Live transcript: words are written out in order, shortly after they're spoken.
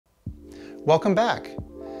Welcome back.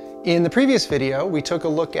 In the previous video, we took a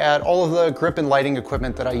look at all of the grip and lighting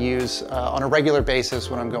equipment that I use on a regular basis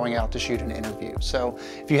when I'm going out to shoot an interview. So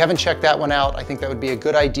if you haven't checked that one out, I think that would be a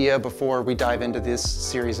good idea before we dive into this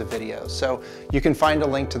series of videos. So you can find a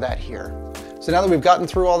link to that here. So now that we've gotten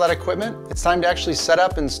through all that equipment, it's time to actually set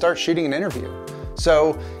up and start shooting an interview.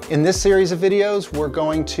 So in this series of videos, we're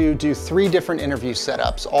going to do 3 different interview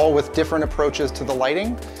setups, all with different approaches to the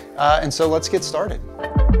lighting. And so let's get started.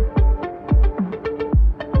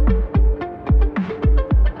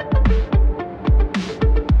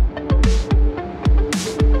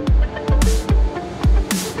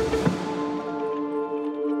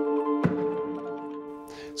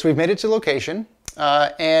 So we've made it to location,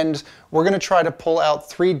 and we're going to try to pull out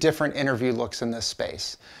 3 different interview looks in this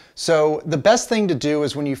space. So the best thing to do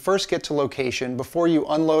is when you first get to location, before you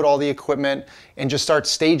unload all the equipment and just start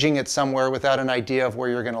staging it somewhere without an idea of where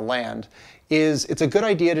you're going to land, it's a good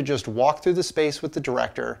idea to just walk through the space with the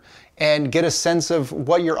director and get a sense of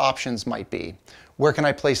what your options might be. Where can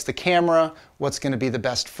I place the camera? What's going to be the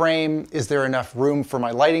best frame? Is there enough room for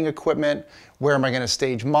my lighting equipment? Where am I going to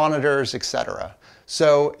stage monitors, etc.?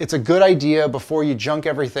 So it's a good idea before you junk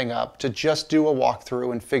everything up to just do a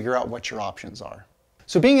walkthrough and figure out what your options are.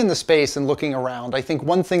 So being in the space and looking around, I think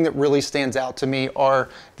one thing that really stands out to me are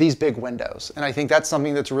these big windows. And I think that's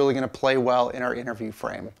something that's really going to play well in our interview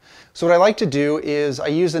frame. So what I like to do is I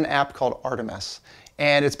use an app called Artemis.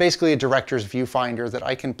 And it's basically a director's viewfinder that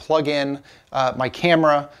I can plug in my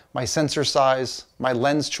camera, my sensor size, my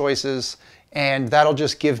lens choices, and that'll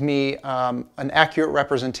just give me an accurate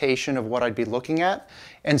representation of what I'd be looking at.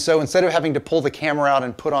 And so instead of having to pull the camera out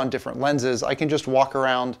and put on different lenses, I can just walk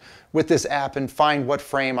around with this app and find what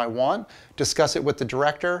frame I want, discuss it with the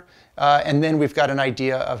director, and then we've got an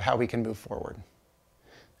idea of how we can move forward.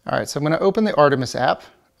 All right, so I'm going to open the Artemis app.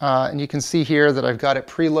 And you can see here that I've got it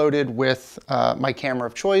preloaded with my camera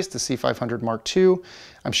of choice, the C500 Mark II.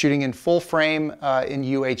 I'm shooting in full frame in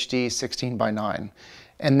UHD 16:9.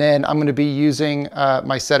 And then I'm going to be using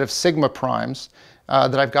my set of Sigma primes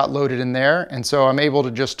that I've got loaded in there. And so I'm able to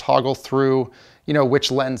just toggle through, which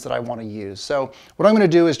lens that I want to use. So what I'm going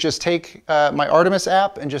to do is just take my Artemis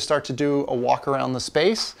app and just start to do a walk around the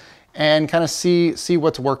space and kind of see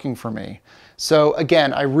what's working for me. So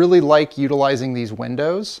again, I really like utilizing these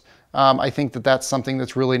windows. I think that that's something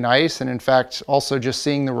that's really nice. And in fact, also just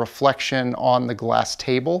seeing the reflection on the glass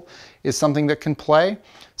table is something that can play.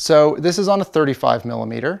 So this is on a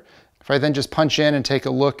 35mm. If I then just punch in and take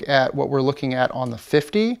a look at what we're looking at on the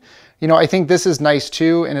 50, I think this is nice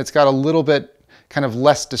too, and it's got a little bit kind of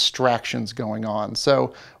less distractions going on.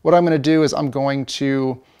 So what I'm going to do is I'm going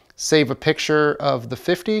to save a picture of the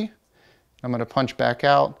 50. I'm going to punch back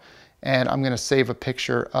out, and I'm going to save a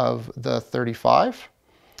picture of the 35.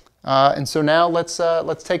 And so now let's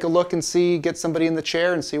take a look and get somebody in the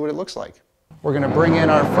chair and see what it looks like. We're going to bring in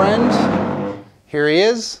our friend. Here he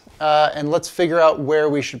is. And let's figure out where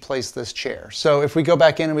we should place this chair. So if we go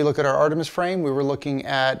back in and we look at our Artemis frame, we were looking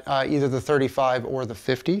at either the 35 or the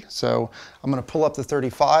 50. So I'm going to pull up the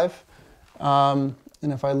 35. And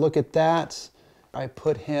if I look at that, I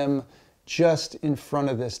put him just in front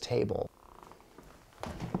of this table.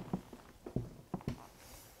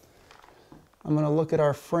 I'm going to look at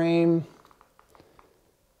our frame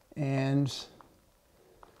and let's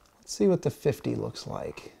see what the 50 looks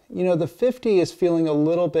like. The 50 is feeling a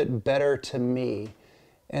little bit better to me.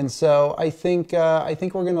 And so I think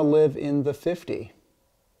we're going to live in the 50.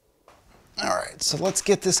 All right, so let's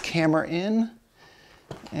get this camera in.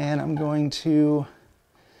 And I'm going to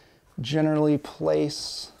generally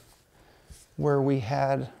place where we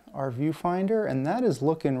had our viewfinder. And that is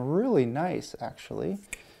looking really nice, actually.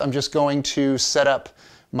 I'm just going to set up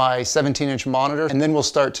my 17-inch monitor, and then we'll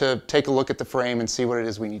start to take a look at the frame and see what it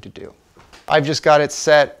is we need to do. I've just got it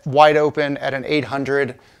set wide open at an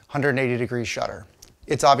 800, 180-degree shutter.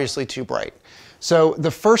 It's obviously too bright. So the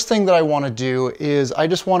first thing that I want to do is I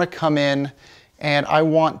just want to come in and I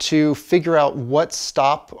want to figure out what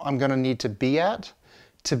stop I'm going to need to be at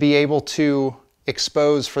to be able to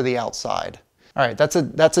expose for the outside. All right, that's a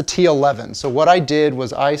T11. So what I did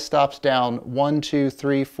was I stopped down 1, 2,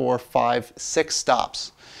 3, 4, 5, 6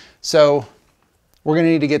 stops. So we're going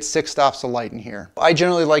to need to get 6 stops of light in here. I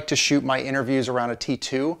generally like to shoot my interviews around a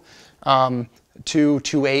T2,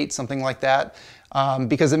 2.8, something like that,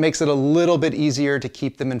 because it makes it a little bit easier to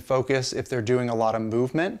keep them in focus if they're doing a lot of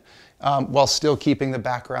movement, while still keeping the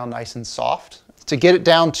background nice and soft. To get it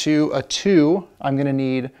down to a 2, I'm going to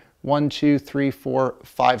need 1, 2, 3, 4,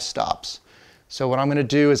 5 stops. So what I'm going to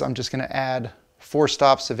do is I'm just going to add 4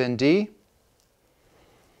 stops of ND.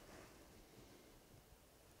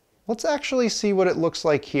 Let's actually see what it looks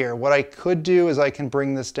like here. What I could do is I can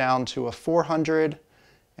bring this down to a 400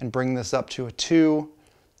 and bring this up to a 2.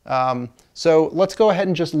 So let's go ahead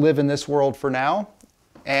and just live in this world for now,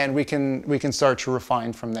 and we can start to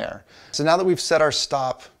refine from there. So now that we've set our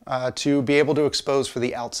stop to be able to expose for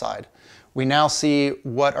the outside, we now see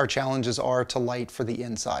what our challenges are to light for the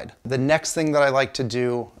inside. The next thing that I like to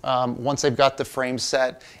do, once I've got the frame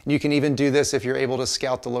set, and you can even do this if you're able to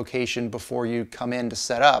scout the location before you come in to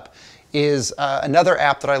set up, is another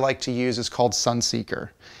app that I like to use is called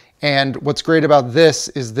Sunseeker. And what's great about this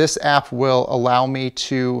is this app will allow me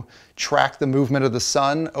to track the movement of the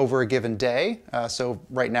sun over a given day. So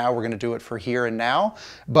right now we're going to do it for here and now,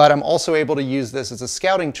 but I'm also able to use this as a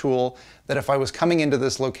scouting tool that if I was coming into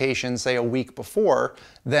this location, say a week before,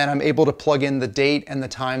 then I'm able to plug in the date and the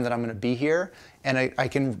time that I'm going to be here, and I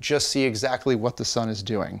can just see exactly what the sun is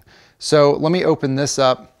doing. So let me open this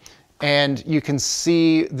up, and you can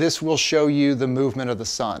see this will show you the movement of the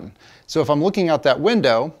sun. So if I'm looking out that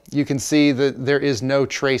window, you can see that there is no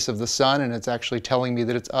trace of the sun, and it's actually telling me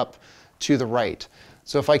that it's up to the right.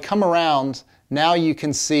 So if I come around, now you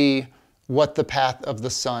can see what the path of the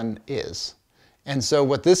sun is. And so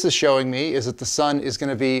what this is showing me is that the sun is going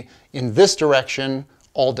to be in this direction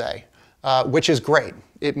all day, which is great.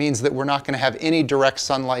 It means that we're not going to have any direct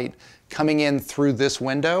sunlight coming in through this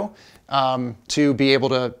window to be able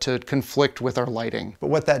to conflict with our lighting. But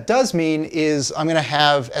what that does mean is I'm going to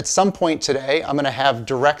have, at some point today, I'm going to have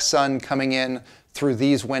direct sun coming in through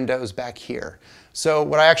these windows back here. So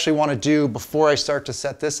what I actually want to do before I start to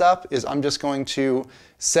set this up is I'm just going to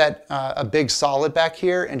set a big solid back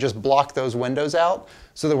here and just block those windows out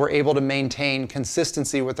so that we're able to maintain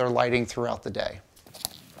consistency with our lighting throughout the day.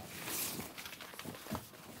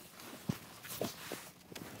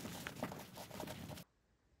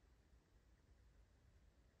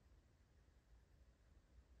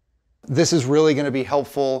 This is really going to be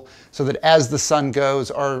helpful so that as the sun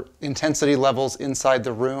goes, our intensity levels inside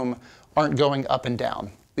the room aren't going up and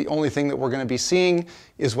down. The only thing that we're going to be seeing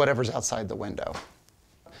is whatever's outside the window.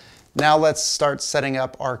 Now let's start setting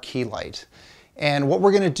up our key light. And what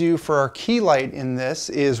we're going to do for our key light in this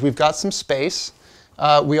is we've got some space.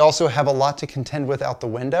 We also have a lot to contend with out the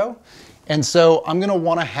window. And so I'm going to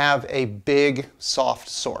want to have a big, soft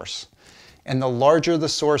source. And the larger the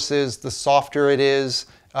source is, the softer it is,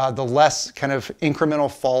 the less kind of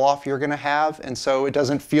incremental fall off you're going to have. And so it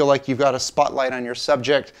doesn't feel like you've got a spotlight on your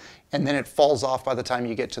subject and then it falls off by the time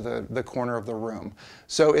you get to the corner of the room.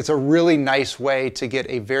 So it's a really nice way to get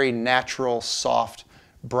a very natural, soft,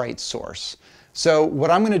 bright source. So what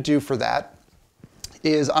I'm going to do for that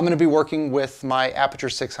is I'm going to be working with my Aperture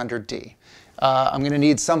 600D. I'm going to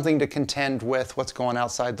need something to contend with what's going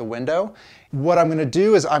outside the window. What I'm going to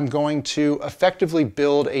do is I'm going to effectively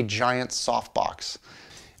build a giant softbox.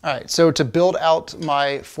 All right, so to build out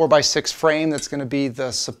my 4x6 frame that's going to be the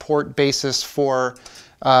support basis for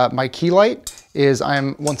my key light is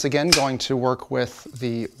I'm once again going to work with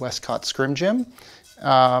the Westcott Scrim Gym.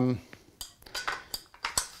 And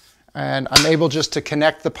I'm able just to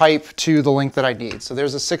connect the pipe to the length that I need. So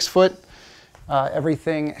there's a 6 foot.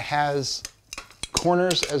 Everything has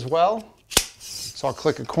corners as well. So I'll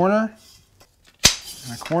click a corner,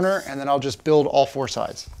 and then I'll just build all 4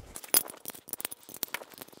 sides.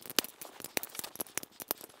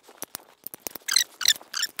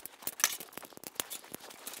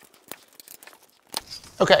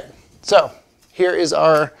 Okay, so here is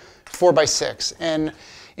our 4x6, and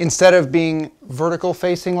instead of being vertical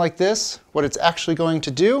facing like this, what it's actually going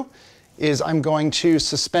to do is I'm going to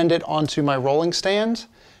suspend it onto my rolling stand,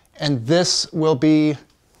 and this will be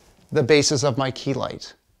the basis of my key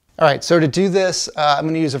light. All right, so to do this, I'm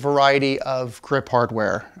going to use a variety of grip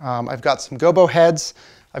hardware. I've got some gobo heads.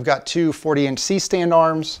 I've got 2 40-inch C-stand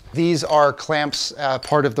arms. These are clamps,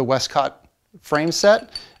 part of the Westcott frame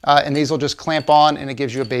set. And these will just clamp on and it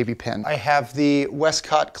gives you a baby pin. I have the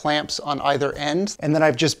Westcott clamps on either end, and then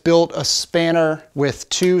I've just built a spanner with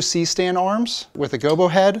 2 C-stand arms with a gobo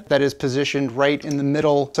head that is positioned right in the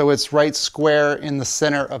middle, so it's right square in the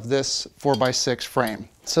center of this 4x6 frame.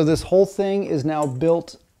 So this whole thing is now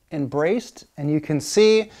built and braced, and you can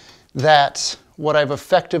see that what I've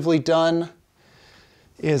effectively done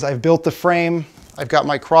is I've built the frame, I've got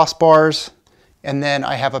my crossbars, and then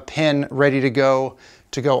I have a pin ready to go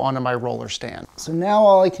onto my roller stand. So now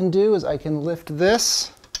all I can do is I can lift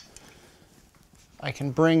this, I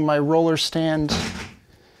can bring my roller stand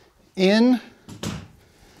in,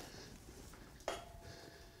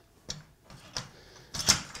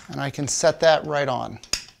 and I can set that right on.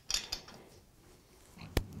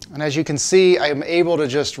 And as you can see, I am able to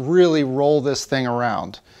just really roll this thing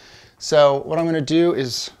around. So what I'm going to do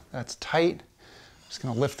is That's tight. Just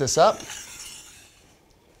gonna lift this up.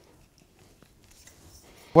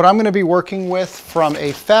 What I'm gonna be working with from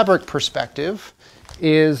a fabric perspective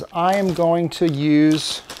is I am going to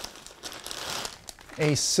use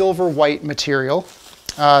a silver white material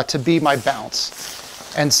to be my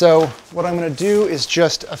bounce. And so what I'm going to do is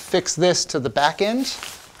just affix this to the back end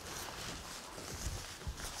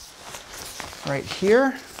right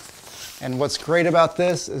here. And what's great about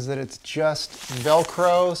this is that it's just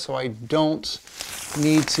Velcro, so I don't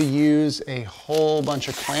need to use a whole bunch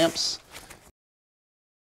of clamps.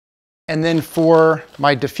 And then for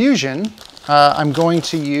my diffusion, I'm going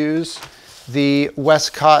to use the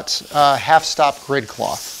Westcott half-stop grid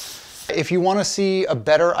cloth. If you want to see a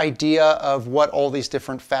better idea of what all these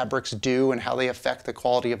different fabrics do and how they affect the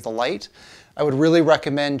quality of the light, I would really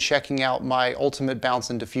recommend checking out my Ultimate Bounce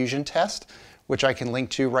and Diffusion test, which I can link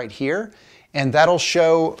to right here. And that'll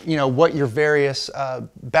show, what your various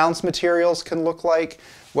bounce materials can look like,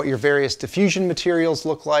 what your various diffusion materials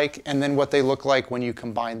look like, and then what they look like when you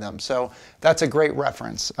combine them. So that's a great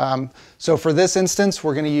reference. So for this instance,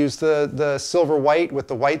 we're going to use the silver white with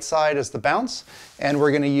the white side as the bounce, and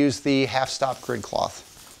we're going to use the half-stop grid cloth.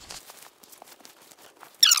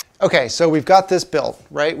 Okay, so we've got this built,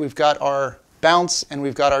 right? We've got our bounce and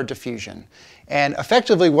we've got our diffusion. And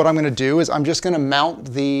effectively what I'm going to do is I'm just going to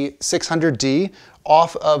mount the 600D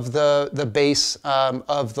off of the base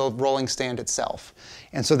of the rolling stand itself.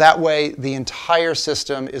 And so that way the entire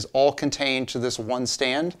system is all contained to this one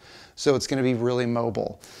stand, so it's going to be really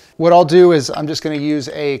mobile. What I'll do is I'm just going to use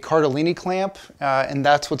a Cardellini clamp, and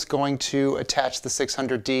that's what's going to attach the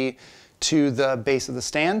 600D to the base of the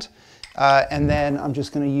stand. And then I'm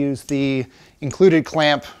just going to use the included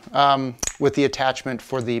clamp with the attachment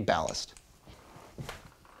for the ballast.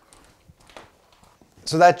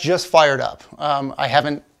 So that just fired up. I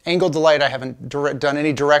haven't angled the light, I haven't done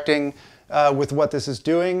any directing with what this is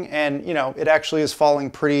doing, and it actually is falling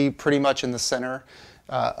pretty much in the center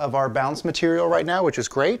of our bounce material right now, which is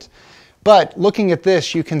great. But looking at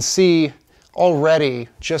this, you can see already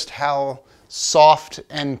just how soft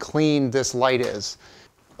and clean this light is.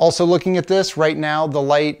 Also looking at this right now, the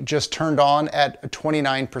light just turned on at a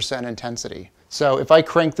 29% intensity. So if I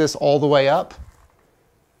crank this all the way up,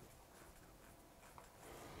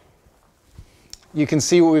 you can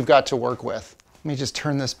see what we've got to work with. Let me just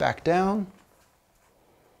turn this back down.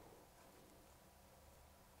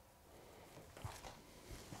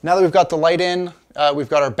 Now that we've got the light in, we've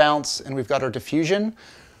got our bounce and we've got our diffusion.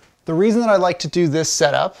 The reason that I like to do this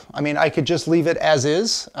setup, I could just leave it as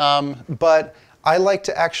is, but I like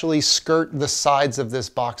to actually skirt the sides of this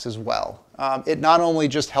box as well. It not only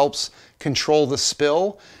just helps control the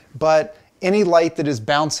spill, but any light that is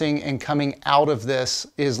bouncing and coming out of this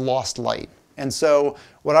is lost light. And so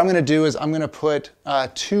what I'm going to do is I'm going to put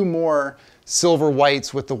 2 more silver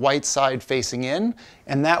whites with the white side facing in,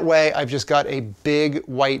 and that way I've just got a big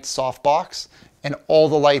white softbox, and all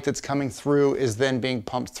the light that's coming through is then being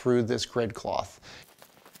pumped through this grid cloth.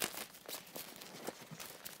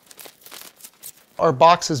 Our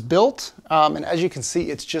box is built, and as you can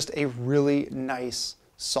see, it's just a really nice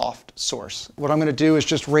soft source. What I'm going to do is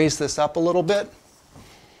just raise this up a little bit.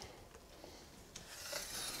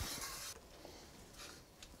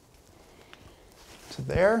 To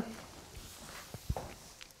there.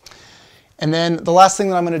 And then the last thing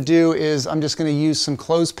that I'm going to do is I'm just going to use some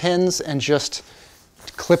clothespins and just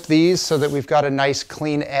clip these so that we've got a nice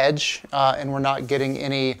clean edge and we're not getting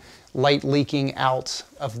any light leaking out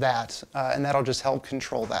of that, and that'll just help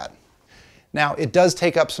control that. Now it does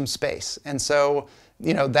take up some space, and so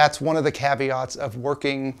that's one of the caveats of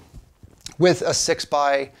working with a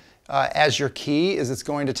 6x as your key, is it's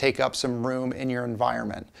going to take up some room in your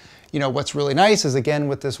environment. What's really nice is, again,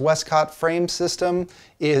 with this Westcott frame system,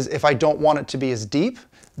 is if I don't want it to be as deep,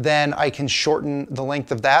 then I can shorten the length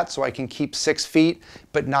of that, so I can keep 6 feet,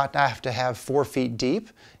 but not have to have 4 feet deep.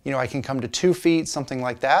 I can come to 2 feet, something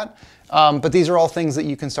like that. But these are all things that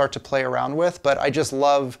you can start to play around with, but I just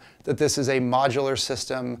love that this is a modular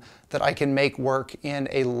system that I can make work in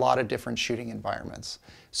a lot of different shooting environments.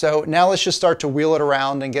 So now let's just start to wheel it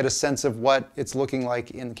around and get a sense of what it's looking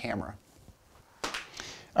like in the camera.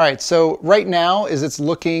 All right, so right now it's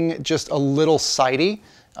looking just a little sidey.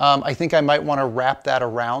 I think I might want to wrap that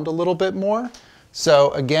around a little bit more.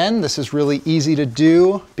 So again, this is really easy to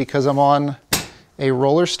do because I'm on a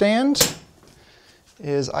roller stand,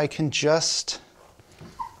 is I can just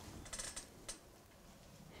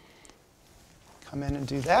come in and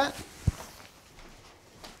do that.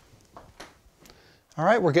 All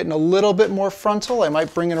right, we're getting a little bit more frontal. I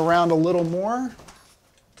might bring it around a little more.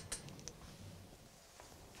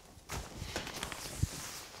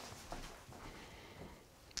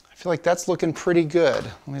 feel like that's looking pretty good.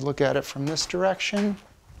 Let me look at it from this direction.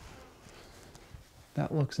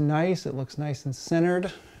 That looks nice. It looks nice and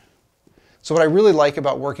centered. So what I really like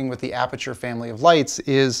about working with the Aperture family of lights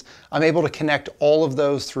is I'm able to connect all of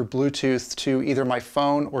those through Bluetooth to either my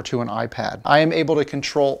phone or to an iPad. I am able to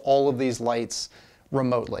control all of these lights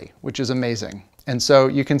remotely, which is amazing. And so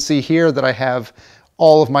you can see here that I have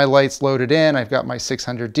all of my lights loaded in. I've got my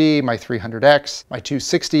 600D, my 300X, my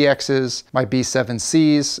 260Xs, my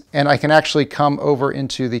B7Cs, and I can actually come over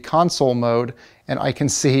into the console mode and I can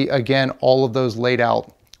see, again, all of those laid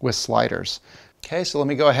out with sliders. Okay, so let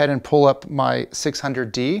me go ahead and pull up my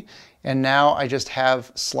 600D, and now I just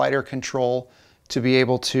have slider control to be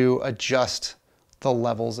able to adjust the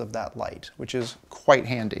levels of that light, which is quite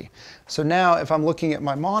handy. So now if I'm looking at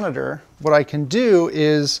my monitor, what I can do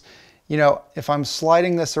is, you know, if I'm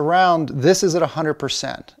sliding this around, this is at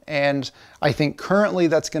 100%. And I think currently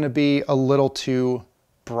that's going to be a little too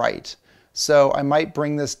bright. So I might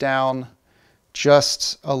bring this down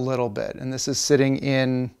just a little bit. And this is sitting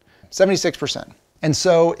in 76%. And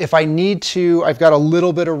so if I need to, I've got a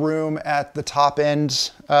little bit of room at the top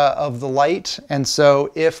end of the light. And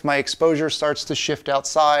so if my exposure starts to shift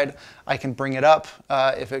outside, I can bring it up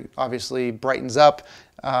if it obviously brightens up.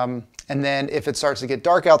 And then if it starts to get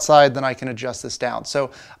dark outside, then I can adjust this down.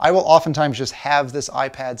 So I will oftentimes just have this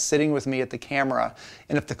iPad sitting with me at the camera.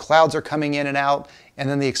 And if the clouds are coming in and out, and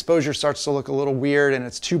then the exposure starts to look a little weird and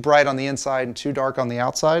it's too bright on the inside and too dark on the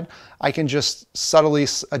outside, I can just subtly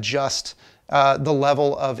adjust the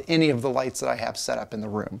level of any of the lights that I have set up in the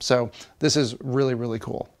room. So this is really, really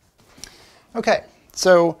cool. Okay,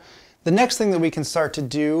 so the next thing that we can start to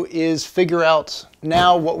do is figure out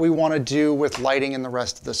now what we want to do with lighting in the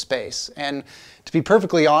rest of the space. And to be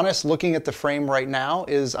perfectly honest, looking at the frame right now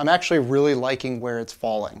I'm actually really liking where it's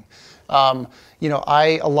falling. You know,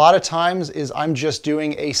 a lot of times I'm just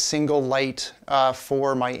doing a single light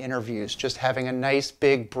for my interviews, just having a nice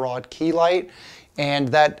big broad key light, and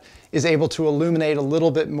that is able to illuminate a little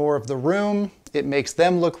bit more of the room. It makes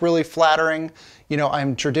them look really flattering. You know,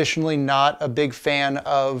 I'm traditionally not a big fan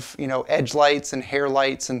of, you know, edge lights and hair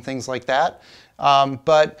lights and things like that.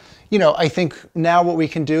 But, you know, I think now what we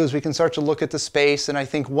can do is we can start to look at the space. And I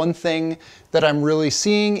think one thing that I'm really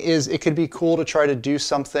seeing is it could be cool to try to do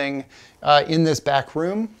something in this back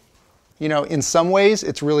room. You know, in some ways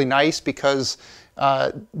it's really nice because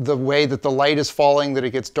the way that the light is falling, that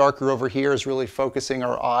it gets darker over here, is really focusing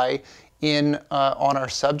our eye in on our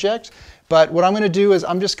subject. But what I'm going to do is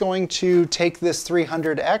I'm just going to take this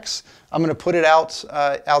 300X, I'm going to put it out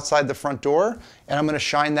outside the front door, and I'm going to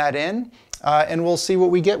shine that in, and we'll see what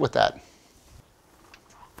we get with that.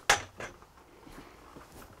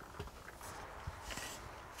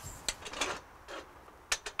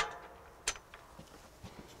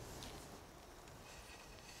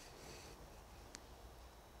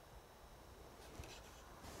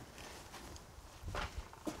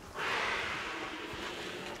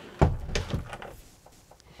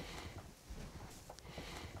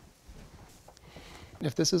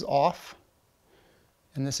 If this is off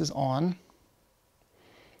and this is on,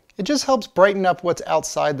 it just helps brighten up what's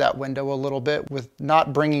outside that window a little bit with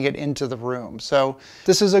not bringing it into the room. So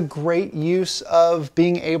this is a great use of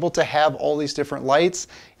being able to have all these different lights.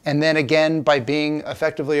 And then again, by being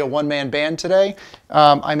effectively a one-man band today,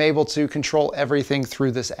 I'm able to control everything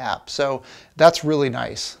through this app. So that's really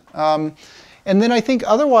nice. And then I think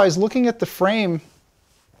otherwise, looking at the frame,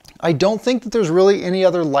 I don't think that there's really any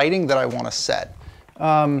other lighting that I want to set.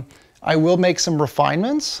 I will make some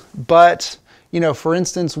refinements, but, you know, for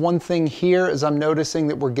instance, one thing here is I'm noticing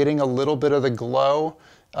that we're getting a little bit of the glow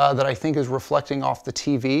that I think is reflecting off the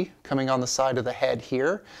TV coming on the side of the head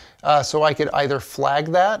here. So I could either flag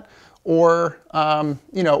that or,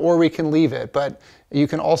 you know, or we can leave it. But you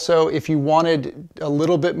can also, if you wanted a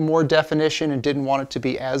little bit more definition and didn't want it to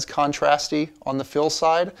be as contrasty on the fill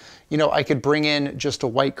side, you know, I could bring in just a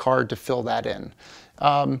white card to fill that in.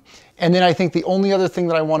 And then I think the only other thing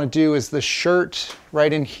that I want to do is the shirt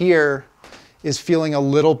right in here is feeling a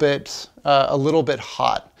little bit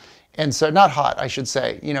hot. And so, not hot, I should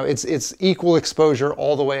say, you know, it's equal exposure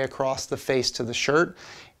all the way across the face to the shirt.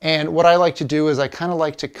 And what I like to do is I kind of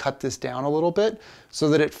like to cut this down a little bit so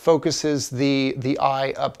that it focuses the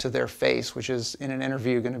eye up to their face, which is in an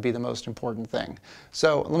interview going to be the most important thing.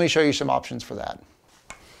 So let me show you some options for that.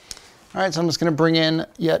 All right, so I'm just going to bring in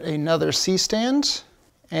yet another C-stand,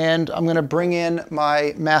 and I'm going to bring in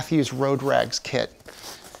my Matthews Road Rags kit.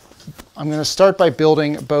 I'm going to start by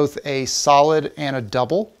building both a solid and a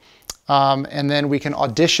double, and then we can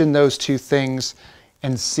audition those two things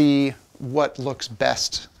and see what looks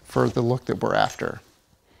best for the look that we're after.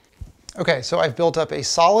 Okay, so I've built up a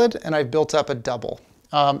solid and I've built up a double.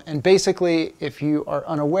 And basically, if you are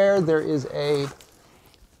unaware,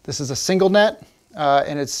 this is a single net,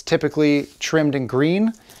 and it's typically trimmed in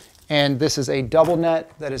green. And this is a double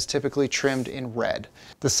net that is typically trimmed in red.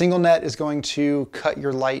 The single net is going to cut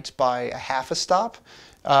your light by a half a stop,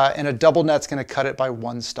 and a double net's going to cut it by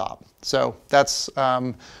 1 stop. So that's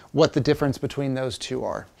what the difference between those two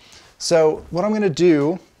are. So what I'm going to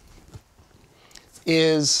do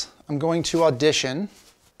is I'm going to audition,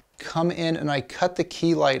 come in, and I cut the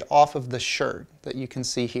key light off of the shirt that you can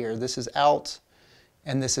see here. This is out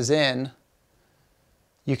and this is in.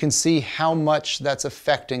 You can see how much that's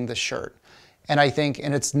affecting the shirt. And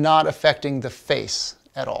it's not affecting the face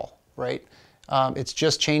at all, right? It's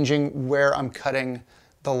just changing where I'm cutting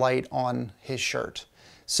the light on his shirt.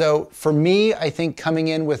 So for me, I think coming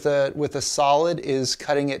in with a solid is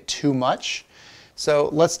cutting it too much. So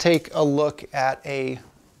let's take a look at a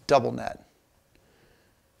double net.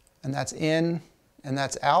 And that's in and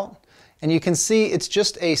that's out. And you can see it's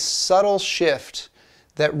just a subtle shift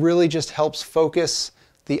that really just helps focus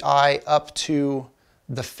the eye up to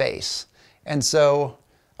the face. And so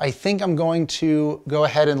I think I'm going to go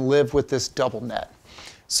ahead and live with this double net.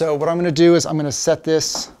 So what I'm going to do is I'm going to set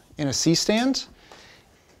this in a C-stand.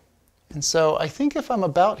 And so I think if I'm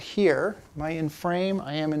about here, am I in frame?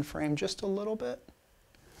 I am in frame just a little bit.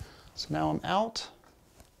 So now I'm out.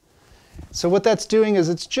 So what that's doing is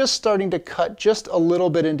it's just starting to cut just a little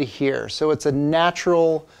bit into here. So it's a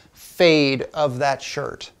natural fade of that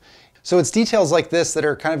shirt. So it's details like this that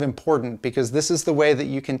are kind of important, because this is the way that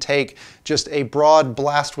you can take just a broad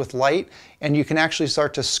blast with light and you can actually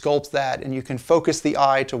start to sculpt that, and you can focus the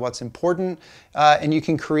eye to what's important, and you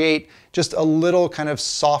can create just a little kind of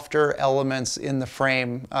softer elements in the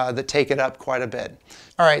frame that take it up quite a bit.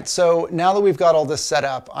 All right, so now that we've got all this set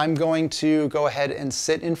up, I'm going to go ahead and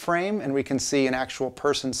sit in frame and we can see an actual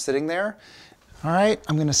person sitting there. All right,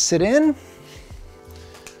 I'm going to sit in,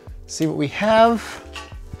 see what we have.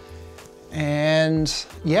 And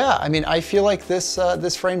yeah, I mean, I feel like this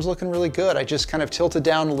frame's looking really good. I just kind of tilted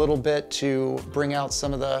down a little bit to bring out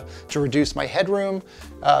to reduce my headroom,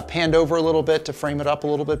 panned over a little bit to frame it up a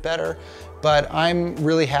little bit better. But I'm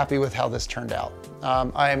really happy with how this turned out.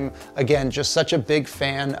 I'm, again, just such a big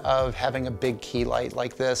fan of having a big key light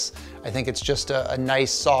like this. I think it's just a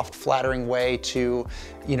nice, soft, flattering way to,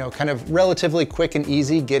 kind of relatively quick and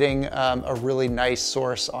easy getting a really nice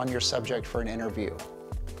source on your subject for an interview.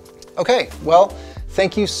 Okay, well,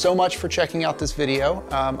 thank you so much for checking out this video.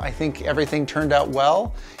 I think everything turned out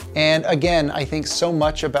well. And again, I think so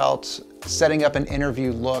much about setting up an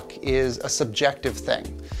interview look is a subjective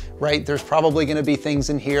thing, right? There's probably gonna be things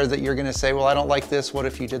in here that you're gonna say, well, I don't like this, what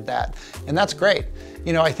if you did that? And that's great.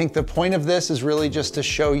 I think the point of this is really just to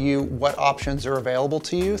show you what options are available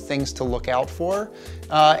to you, things to look out for,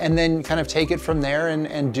 and then kind of take it from there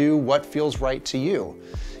and do what feels right to you.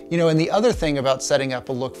 And the other thing about setting up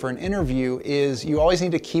a look for an interview is you always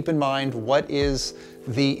need to keep in mind what is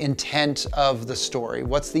the intent of the story.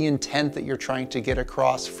 What's the intent that you're trying to get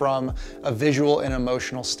across from a visual and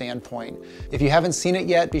emotional standpoint? If you haven't seen it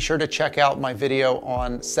yet, be sure to check out my video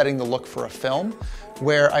on setting the look for a film,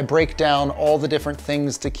 where I break down all the different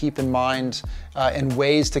things to keep in mind and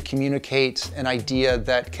ways to communicate an idea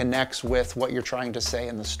that connects with what you're trying to say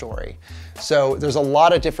in the story. So there's a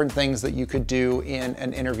lot of different things that you could do in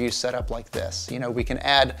an interview setup like this. We can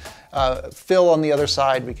add fill on the other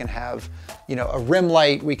side, we can have a rim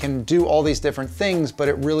light, we can do all these different things, but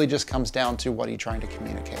it really just comes down to what are you trying to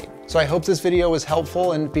communicate. So I hope this video was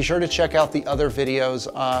helpful, and be sure to check out the other videos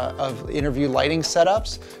of interview lighting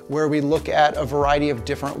setups, where we look at a variety of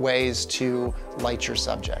different ways to light your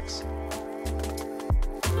subjects.